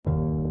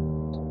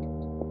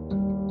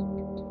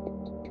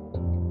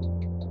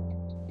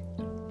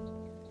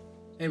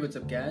Hey, what's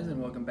up, guys,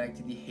 and welcome back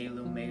to the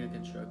Halo Mega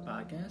Construct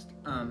podcast.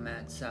 I'm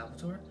Matt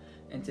Salvatore,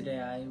 and today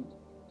I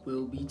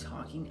will be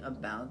talking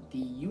about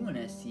the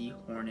UNSC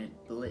Hornet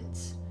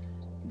Blitz.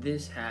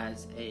 This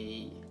has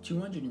a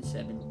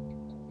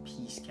 207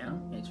 piece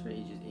count. It's for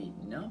ages 8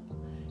 and up,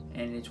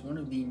 and it's one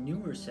of the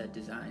newer set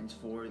designs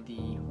for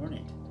the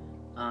Hornet.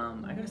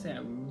 I gotta say, I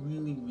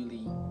really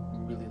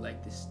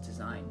like this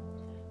design.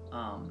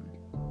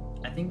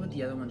 I think what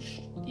the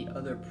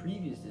other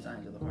previous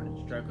designs of the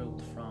Hornet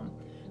struggled from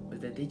was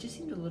that they just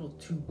seemed a little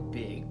too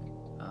big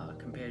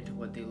compared to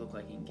what they look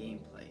like in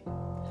gameplay.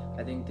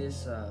 I think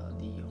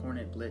the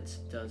Hornet Blitz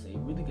does a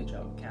really good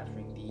job of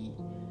capturing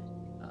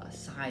the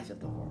size of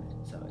the Hornet.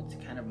 So it's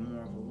kind of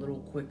more of a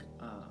little quick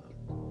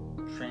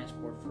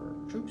transport for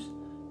troops,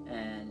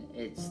 and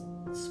it's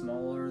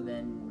smaller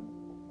than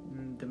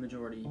the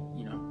majority,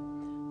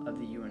 of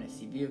the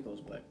UNSC vehicles,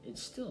 but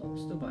it's still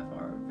by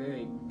far a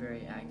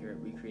very accurate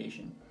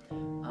recreation.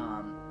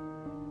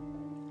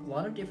 A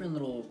lot of different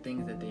little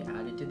things that they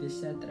added to this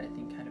set that I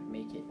think kind of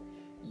make it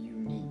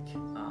unique.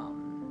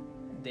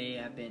 They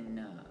have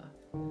been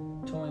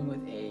toying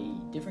with a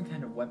different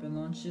kind of weapon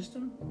launch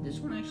system. This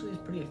one actually is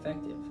pretty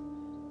effective.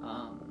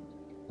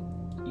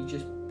 You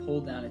just pull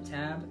down a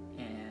tab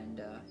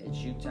and it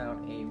shoots out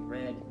a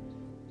red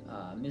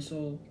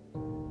missile.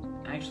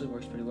 Actually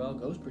works pretty well,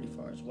 goes pretty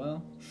far as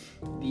well.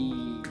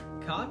 The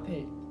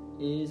cockpit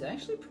is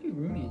actually pretty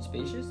roomy and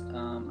spacious.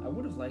 I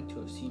would have liked to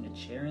have seen a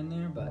chair in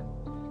there, but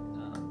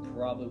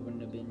probably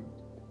wouldn't have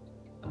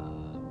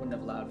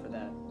allowed for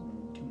that.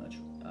 Too much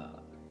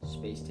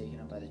space taken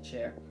up by the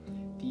chair.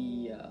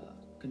 The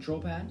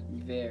control pad,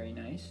 very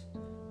nice.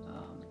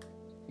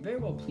 Very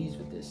well pleased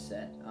with this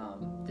set.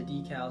 The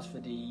decals for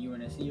the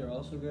UNSC are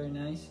also very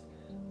nice.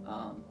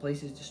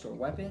 Places to store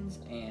weapons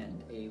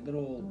and a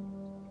little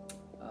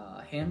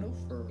handle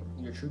for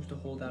your troops to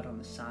hold out on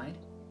the side.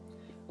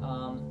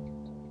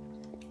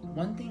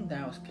 One thing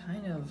that I was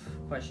kind of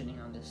questioning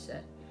on this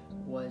set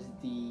was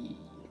the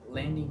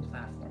landing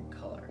platform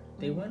color.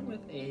 They went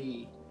with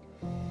I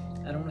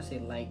don't want to say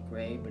light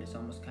gray, but it's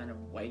almost kind of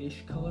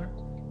whitish color,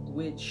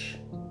 which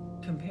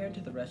compared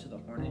to the rest of the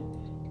Hornet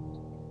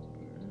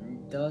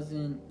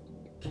doesn't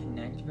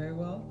connect very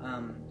well.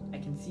 I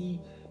can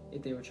see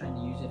if they were trying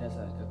to use it as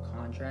like a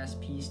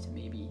contrast piece to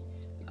maybe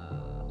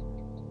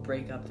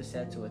break up the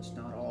set so it's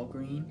not all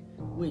green,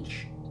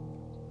 which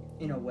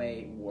in a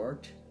way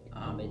worked.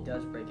 It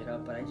does break it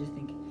up, but I just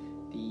think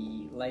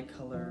the light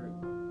color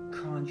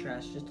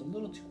contrasts just a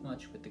little too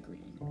much with the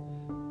green.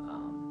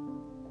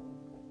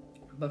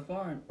 But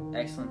far an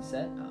excellent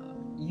set.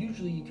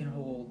 Usually you can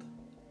hold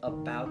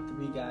about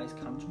 3 guys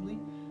comfortably,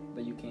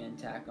 but you can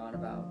tack on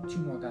about 2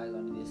 more guys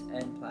onto this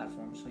end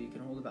platform, so you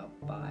can hold about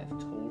 5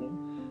 total.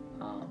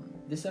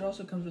 This set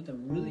also comes with a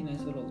really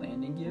nice little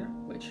landing gear,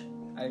 which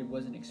I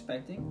wasn't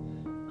expecting.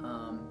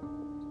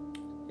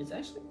 It's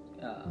actually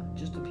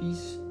just a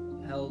piece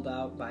held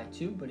out by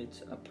 2, but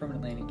it's a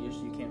permanent landing gear,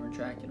 so you can't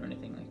retract it or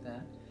anything like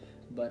that.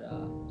 But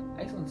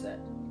excellent set.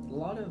 A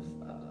lot of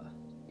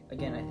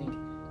again, I think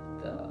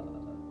the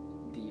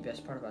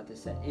best part about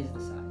this set is the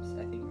size.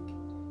 I think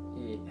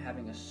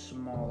having a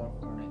smaller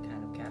Hornet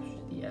kind of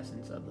captures the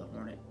essence of the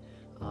Hornet.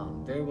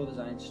 Very well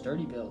designed,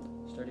 sturdy build.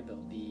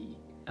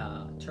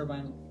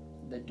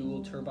 The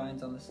dual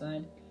turbines on the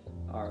side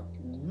are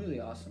really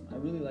awesome. I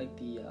really like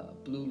the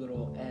blue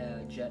little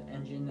jet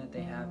engine that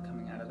they have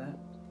coming out of that.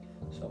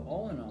 So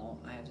all in all,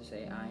 I have to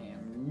say I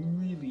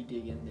am really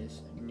digging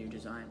this new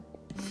design.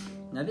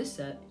 Now this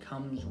set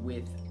comes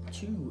with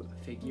 2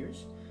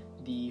 figures.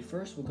 The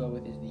first we'll go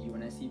with is the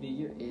UNSC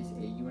figure, is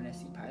a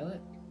UNSC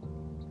pilot,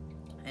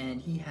 and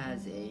he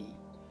has a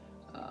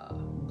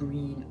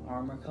green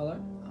armor color.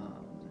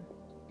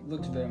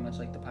 Looks very much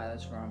like the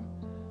pilots from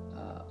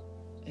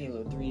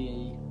Halo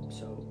 3,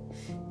 so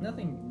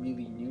nothing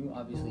really new.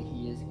 Obviously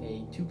he is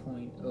a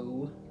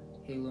 2.0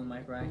 Halo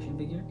micro action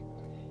figure.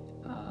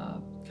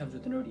 Comes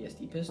with an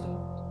ODST pistol.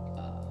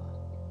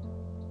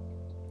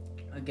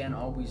 Again,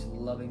 always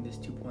loving this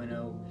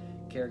 2.0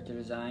 character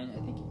design. I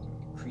think it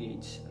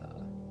creates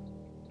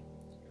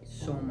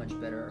so much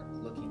better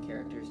looking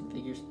characters and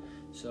figures.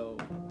 So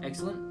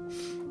excellent.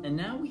 And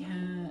now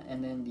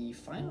and then the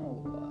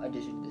final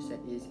addition to the set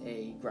is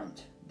a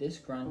grunt. This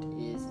grunt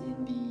is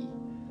in the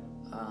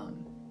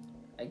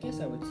I guess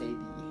I would say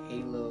the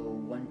Halo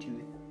 1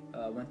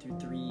 through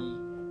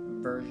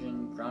 3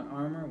 version grunt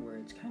armor, where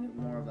it's kind of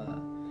more of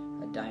a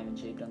diamond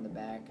shaped on the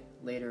back.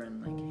 Later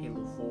in like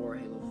Halo 4,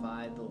 Halo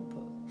 5,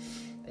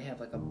 they have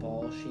like a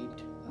ball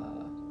shaped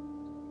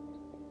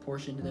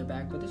portion to their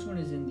back, but this one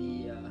is in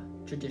the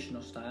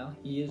traditional style.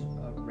 He is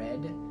a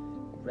red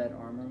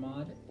armor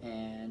mod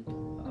and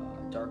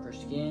darker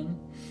skin.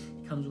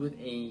 He comes with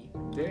a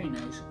very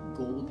nice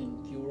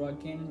golden fuel rod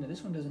cannon. Now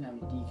this one doesn't have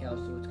any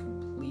decals, so it's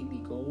completely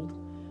gold.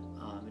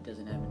 It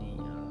doesn't have any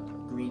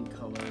green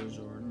colors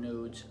or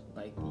nodes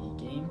like the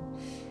game.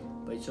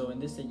 But so in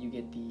this set you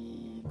get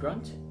the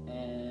grunt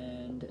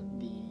and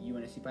the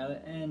UNSC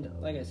pilot, and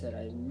like I said,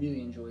 I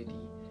really enjoy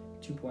the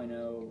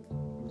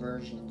 2.0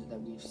 versions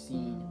that we've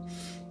seen.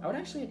 I would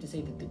actually have to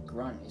say that the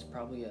Grunt is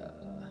probably a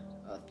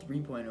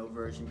 3.0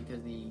 version,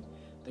 because the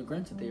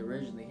Grunts that they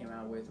originally came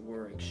out with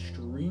were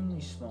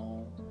extremely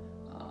small,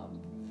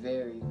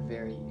 very,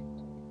 very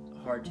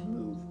hard to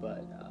move,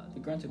 but the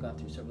Grunts have gone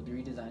through several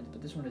redesigns,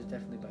 but this one is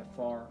definitely by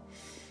far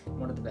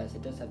one of the best.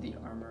 It does have the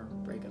armor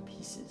breakup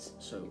pieces.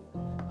 So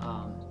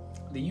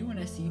the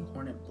UNSC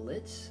Hornet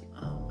Blitz,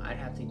 I'd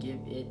have to give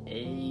it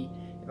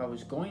if I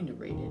was going to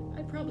rate it,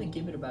 I'd probably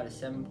give it about a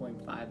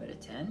 7.5 out of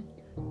 10.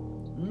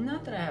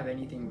 Not that I have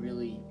anything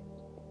really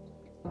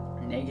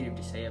negative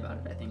to say about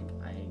it. I think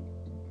I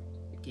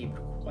gave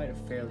quite a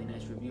fairly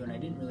nice review, and I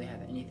didn't really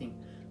have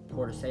anything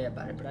poor to say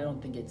about it, but I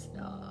don't think it's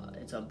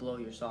a blow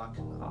your socks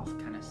off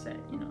kind of set.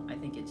 I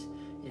think it's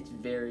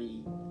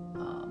very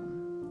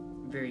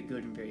very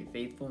good and very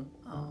faithful.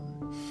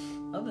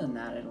 Other than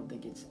that, I don't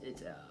think it's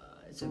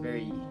a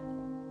very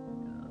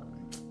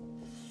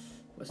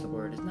what's the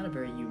word? It's not a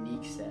very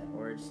unique set,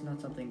 or it's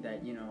not something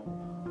that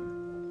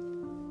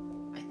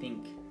I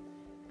think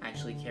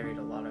actually carried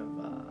a lot of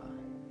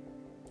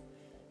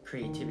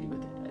creativity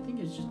with it. I think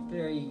it's just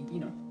very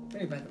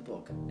very by the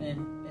book,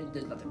 and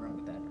there's nothing wrong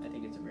with that. I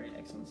think it's a very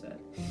excellent set,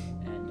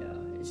 and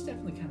it's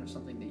definitely kind of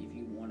something that if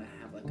you want to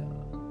have like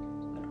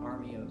an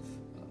army of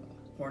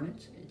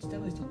Hornets, it's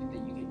definitely something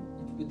that you can.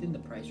 It's within the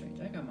price range.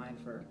 I got mine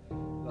for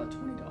about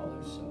 $20,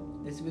 so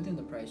it's within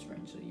the price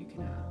range. So you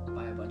can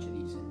buy a bunch of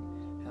these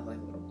and have like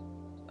a little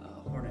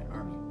Hornet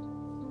army.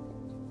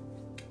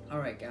 All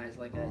right, guys.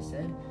 Like I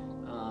said,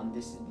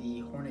 this is the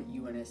Hornet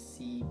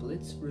UNSC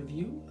Blitz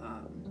review.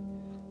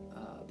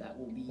 That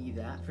will be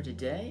that for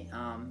today.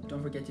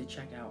 Don't forget to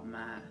check out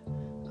my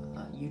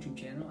YouTube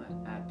channel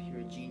at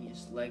Pure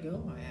Genius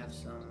Lego. I have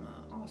some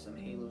awesome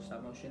Halo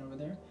stop motion over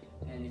there.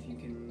 And if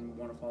you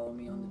want to follow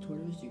me on the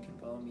Twitters, you can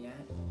follow me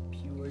at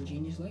Pure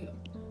Genius Lego.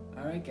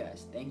 Alright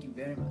guys, thank you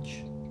very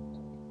much.